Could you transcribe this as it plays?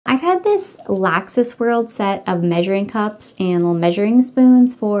had this Laxis World set of measuring cups and little measuring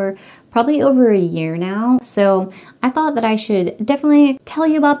spoons for probably over a year now. So I thought that I should definitely tell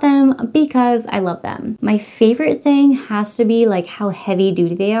you about them because I love them. My favorite thing has to be like how heavy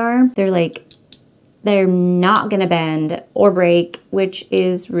duty they are. They're not gonna bend or break, which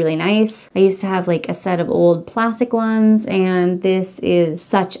is really nice. I used to have like a set of old plastic ones, and this is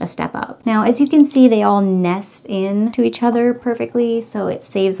such a step up. Now, as you can see, they all nest into each other perfectly, so it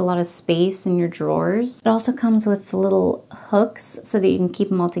saves a lot of space in your drawers. It also comes with little hooks so that you can keep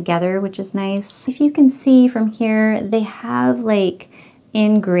them all together, which is nice. If you can see from here, they have like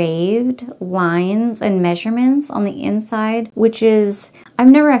engraved lines and measurements on the inside, which is, I've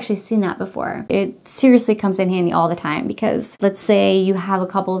never actually seen that before. It seriously comes in handy all the time because let's say you have a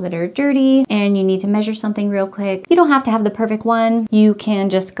couple that are dirty and you need to measure something real quick. You don't have to have the perfect one. You can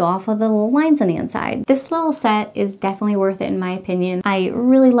just go off of the little lines on the inside. This little set is definitely worth it in my opinion. I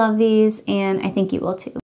really love these and I think you will too.